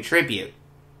to contribute.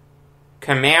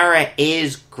 Kamara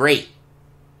is great.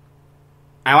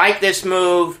 I like this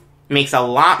move. It makes a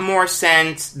lot more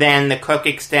sense than the Cook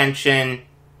extension.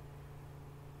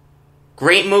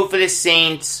 Great move for the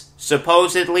Saints.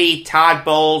 Supposedly, Todd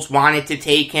Bowles wanted to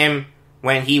take him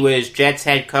when he was Jets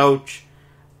head coach,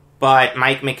 but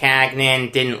Mike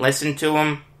Maccagnan didn't listen to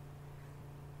him.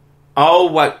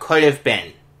 Oh, what could have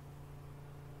been.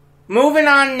 Moving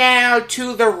on now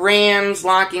to the Rams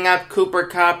locking up Cooper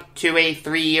Kupp to a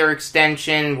 3-year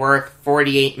extension worth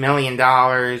 $48 million.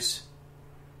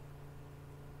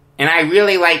 And I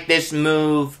really like this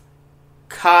move.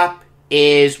 Kupp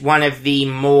is one of the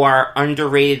more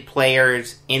underrated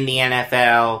players in the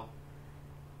NFL.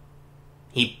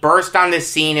 He burst on the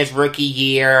scene his rookie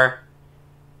year.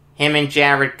 Him and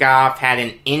Jared Goff had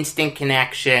an instant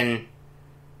connection.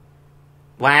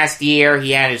 Last year,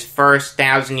 he had his first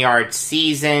 1,000-yard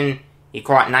season. He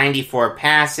caught 94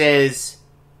 passes.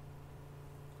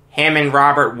 Him and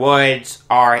Robert Woods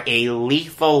are a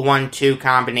lethal 1-2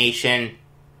 combination.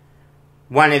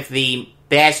 One of the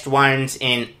best ones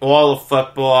in all of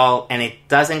football, and it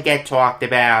doesn't get talked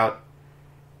about.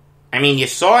 I mean, you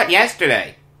saw it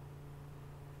yesterday.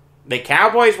 The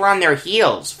Cowboys were on their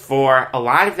heels for a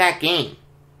lot of that game.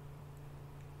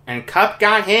 And Kupp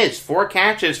got his, 4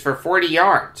 catches for 40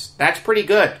 yards. That's pretty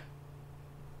good.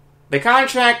 The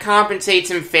contract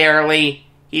compensates him fairly.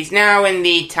 He's now in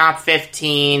the top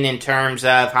 15 in terms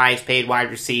of highest paid wide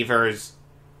receivers.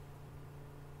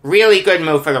 Really good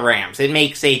move for the Rams. It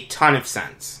makes a ton of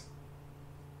sense.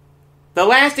 The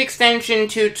last extension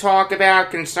to talk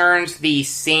about concerns the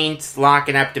Saints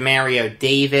locking up Demario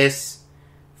Davis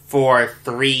for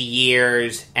 3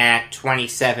 years at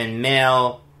 $27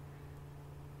 million.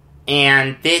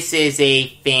 And this is a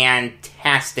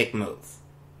fantastic move.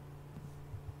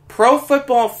 Pro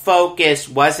Football Focus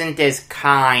wasn't as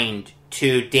kind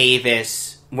to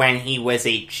Davis when he was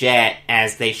a Jet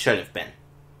as they should have been.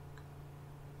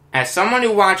 As someone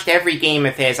who watched every game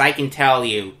of his, I can tell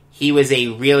you, he was a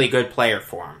really good player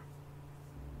for him.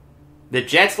 The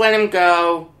Jets let him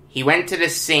go, he went to the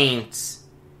Saints,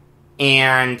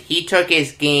 and he took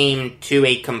his game to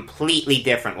a completely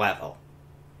different level.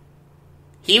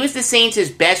 He was the Saints'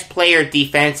 best player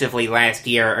defensively last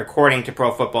year, according to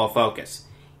Pro Football Focus.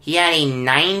 He had a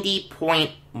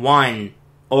 90.1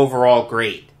 overall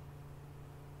grade.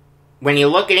 When you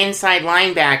look at inside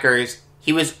linebackers,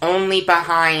 he was only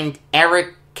behind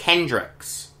Eric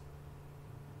Kendricks.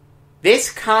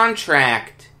 This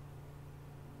contract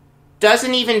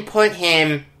doesn't even put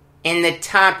him in the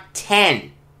top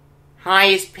 10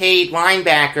 highest paid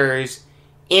linebackers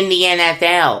in the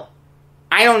NFL.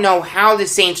 I don't know how the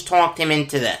Saints talked him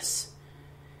into this.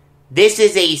 This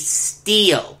is a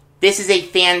steal. This is a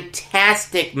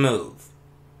fantastic move.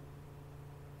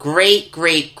 Great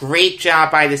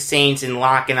job by the Saints in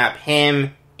locking up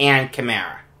him and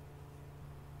Kamara.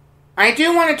 I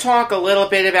do want to talk a little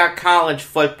bit about college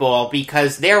football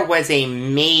because there was a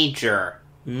major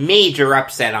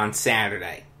upset on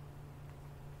Saturday.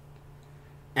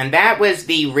 And that was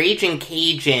the Raging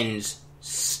Cajuns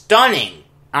stunning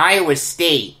Iowa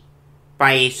State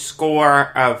by a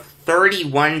score of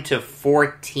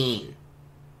 31-14.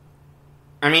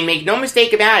 I mean, make no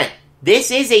mistake about it,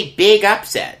 this is a big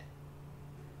upset.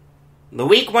 The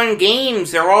Week 1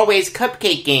 games are always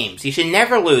cupcake games. You should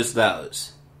never lose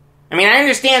those. I mean, I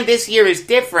understand this year is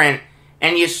different,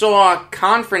 and you saw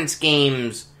conference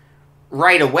games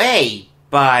right away,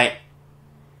 but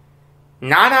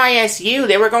not ISU.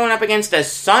 They were going up against a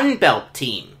Sun Belt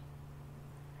team.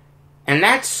 And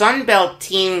that Sun Belt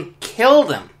team killed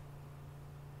them.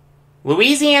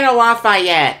 Louisiana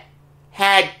Lafayette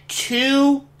had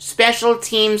 2 special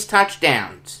teams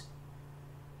touchdowns.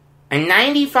 a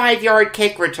 95-yard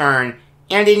kick return,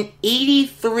 and an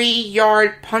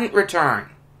 83-yard punt return.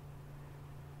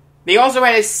 They also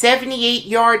had a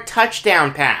 78-yard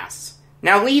touchdown pass.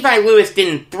 Now, Levi Lewis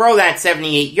didn't throw that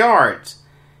 78 yards.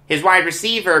 His wide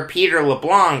receiver, Peter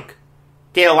LeBlanc,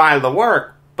 did a lot of the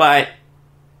work, but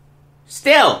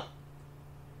still,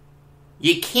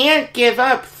 you can't give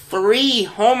up 3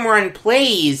 home run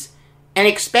plays and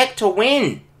expect to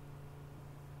win.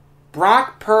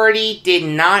 Brock Purdy did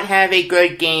not have a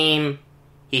good game.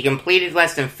 He completed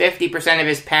less than 50% of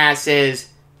his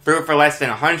passes, threw for less than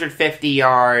 150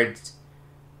 yards,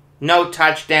 no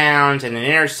touchdowns, and an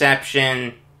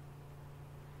interception.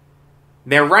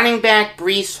 Their running back,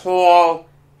 Breece Hall,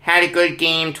 had a good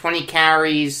game, 20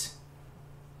 carries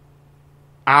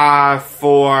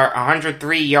for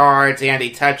 103 yards and a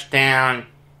touchdown.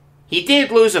 He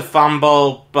did lose a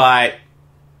fumble, but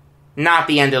not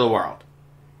the end of the world.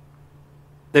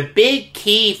 The big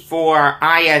key for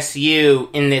ISU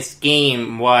in this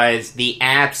game was the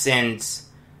absence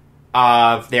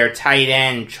of their tight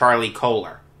end, Charlie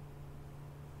Kolar.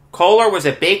 Kolar was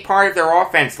a big part of their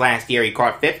offense last year. He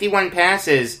caught 51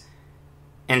 passes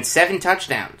and 7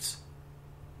 touchdowns.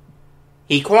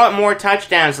 He caught more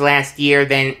touchdowns last year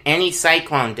than any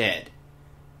Cyclone did.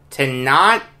 To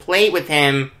not play with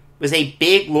him was a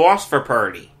big loss for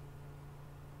Purdy.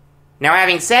 Now,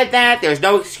 having said that, there's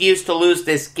no excuse to lose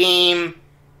this game.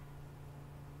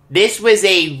 This was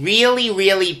a really,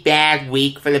 really bad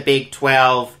week for the Big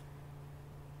 12.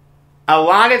 A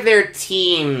lot of their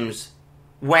teams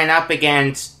went up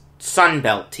against Sun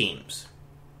Belt teams.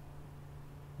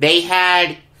 They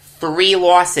had 3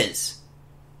 losses.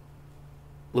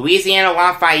 Louisiana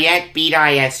Lafayette beat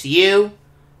ISU.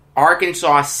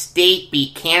 Arkansas State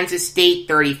beat Kansas State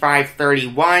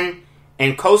 35-31.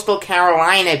 And Coastal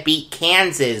Carolina beat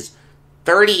Kansas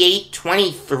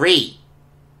 38-23.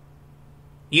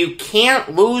 You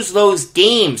can't lose those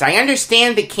games. I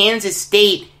understand that Kansas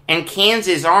State and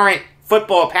Kansas aren't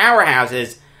football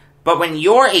powerhouses, but when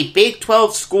you're a Big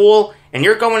 12 school and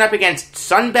you're going up against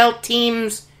Sun Belt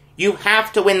teams, you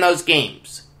have to win those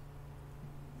games.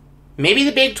 Maybe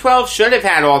the Big 12 should have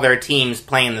had all their teams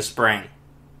play in the spring.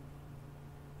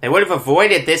 They would have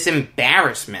avoided this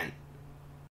embarrassment.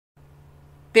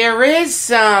 There is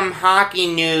some hockey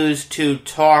news to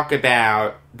talk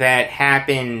about that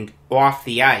happened off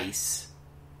the ice.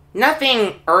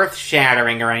 Nothing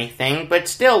earth-shattering or anything, but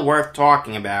still worth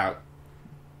talking about.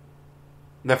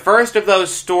 The first of those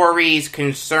stories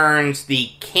concerns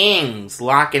the Kings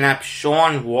locking up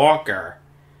Sean Walker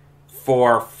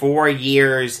for 4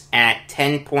 years at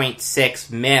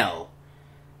 $10.6 million.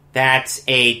 That's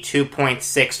a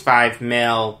 $2.65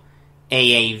 million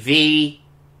AAV.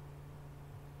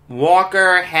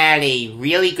 Walker had a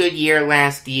really good year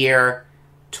last year,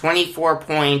 24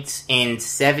 points in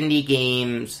 70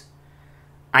 games.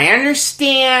 I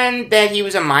understand that he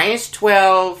was a minus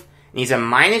 12, and he's a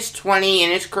minus 20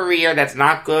 in his career. That's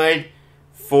not good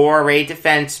for a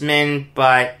defenseman,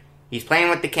 but he's playing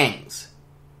with the Kings.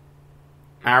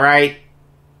 Alright?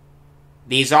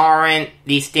 These aren't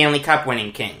the Stanley Cup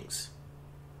winning Kings.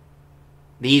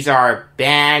 These are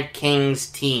bad Kings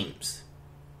teams.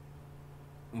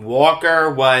 Walker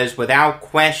was, without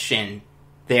question,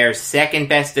 their second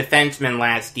best defenseman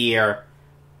last year,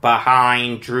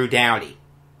 behind Drew Doughty.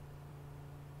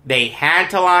 They had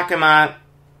to lock him up.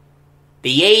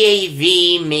 The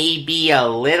AAV may be a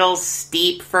little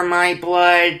steep for my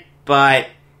blood, but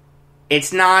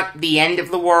it's not the end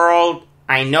of the world.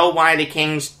 I know why the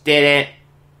Kings did it.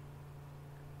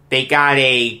 They got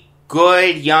a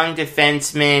good young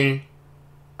defenseman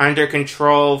under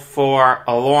control for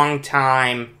a long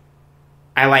time.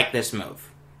 I like this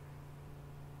move.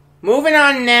 Moving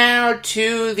on now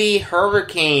to the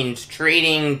Hurricanes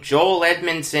trading Joel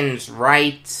Edmondson's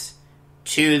rights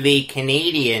to the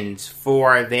Canadiens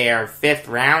for their 5th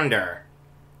rounder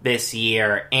this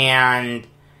year. And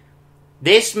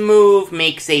this move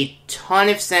makes a ton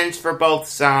of sense for both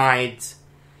sides.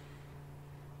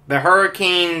 The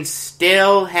Hurricanes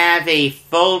still have a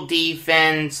full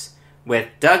defense with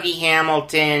Dougie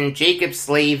Hamilton, Jacob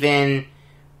Slavin,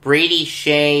 Brady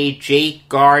Shea, Jake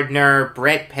Gardner,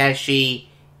 Brett Pesce,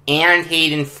 and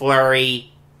Hayden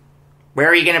Fleury. Where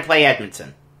are you going to play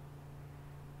Edmondson?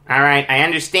 Alright, I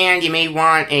understand you may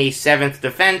want a 7th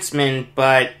defenseman,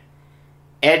 but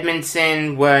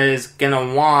Edmondson was going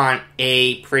to want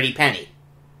a pretty penny.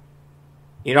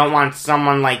 You don't want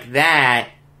someone like that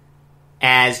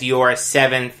as your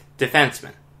 7th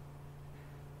defenseman.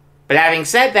 But having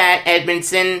said that,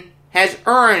 Edmondson has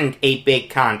earned a big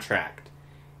contract.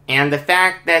 And the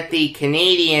fact that the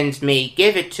Canadiens may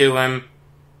give it to him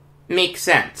makes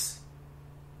sense.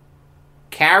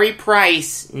 Carey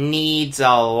Price needs a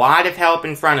lot of help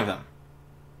in front of him.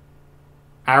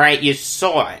 Alright, you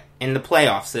saw it in the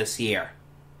playoffs this year.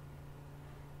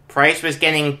 Price was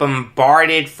getting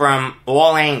bombarded from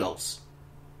all angles.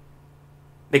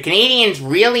 The Canadiens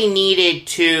really needed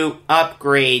to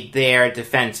upgrade their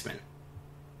defensemen.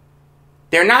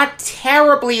 They're not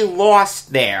terribly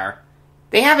lost there.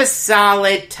 They have a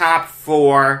solid top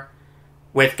four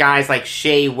with guys like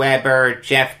Shea Weber,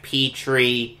 Jeff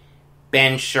Petrie,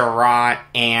 Ben Sherratt,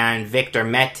 and Victor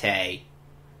Mete.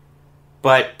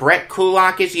 But Brett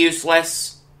Kulak is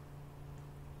useless.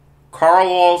 Carl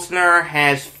Olsner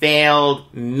has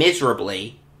failed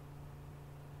miserably.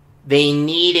 They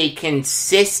need a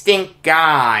consistent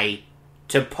guy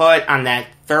to put on that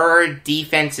third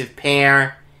defensive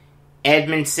pair.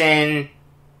 Edmondson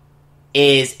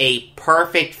is a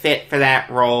perfect fit for that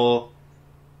role.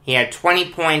 He had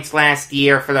 20 points last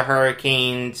year for the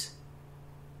Hurricanes.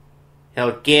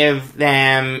 He'll give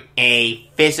them a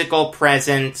physical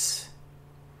presence,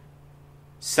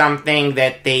 something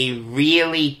that they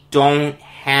really don't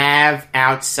have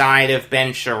outside of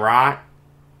Ben Sherratt.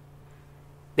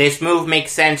 This move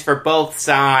makes sense for both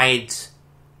sides.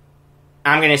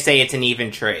 I'm going to say it's an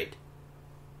even trade.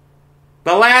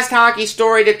 The last hockey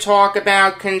story to talk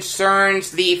about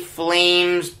concerns the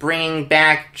Flames bringing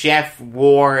back Jeff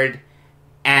Ward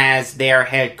as their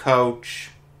head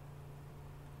coach.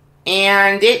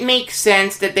 And it makes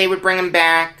sense that they would bring him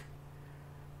back.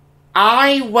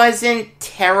 I wasn't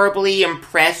terribly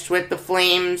impressed with the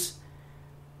Flames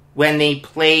when they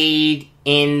played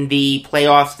in the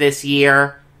playoffs this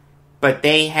year, but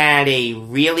they had a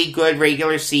really good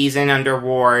regular season under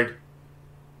Ward.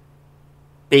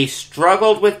 They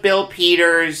struggled with Bill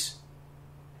Peters.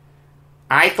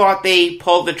 I thought they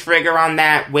pulled the trigger on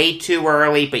that way too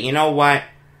early, but you know what?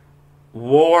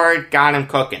 Ward got him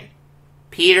cooking.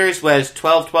 Peters was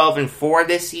 12-12-4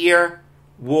 this year.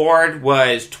 Ward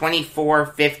was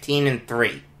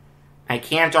 24-15-3. I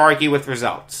can't argue with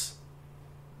results.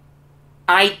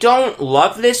 I don't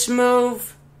love this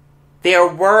move. There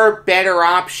were better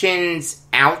options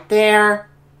out there,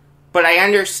 but I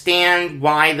understand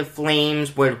why the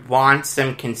Flames would want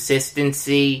some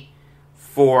consistency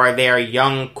for their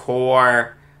young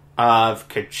core of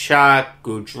Tkachuk,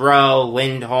 Gaudreau,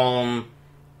 Lindholm,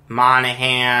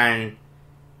 Monahan,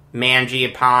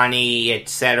 Mangiapane,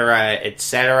 etc.,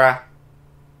 etc.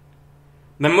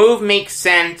 The move makes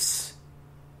sense.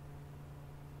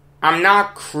 I'm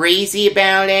not crazy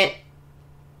about it.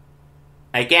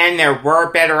 Again, there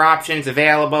were better options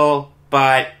available,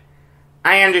 but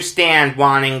I understand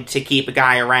wanting to keep a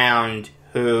guy around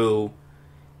who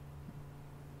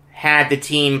had the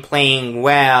team playing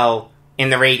well in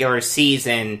the regular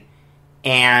season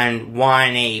and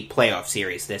won a playoff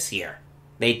series this year.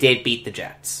 They did beat the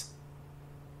Jets.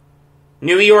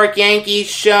 New York Yankees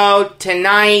show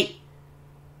tonight.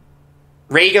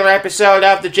 Regular episode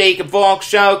of the Jacob Valk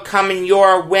Show coming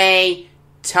your way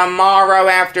tomorrow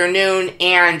afternoon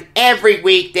and every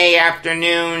weekday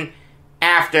afternoon.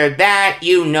 After that,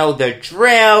 you know the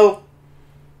drill.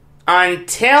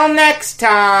 Until next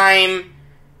time,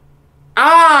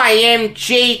 I am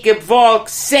Jacob Valk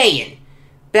saying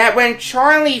that when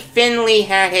Charlie Finley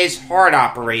had his heart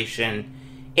operation,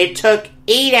 it took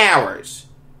 8 hours.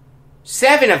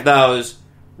 7 of those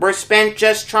were spent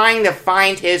just trying to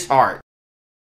find his heart.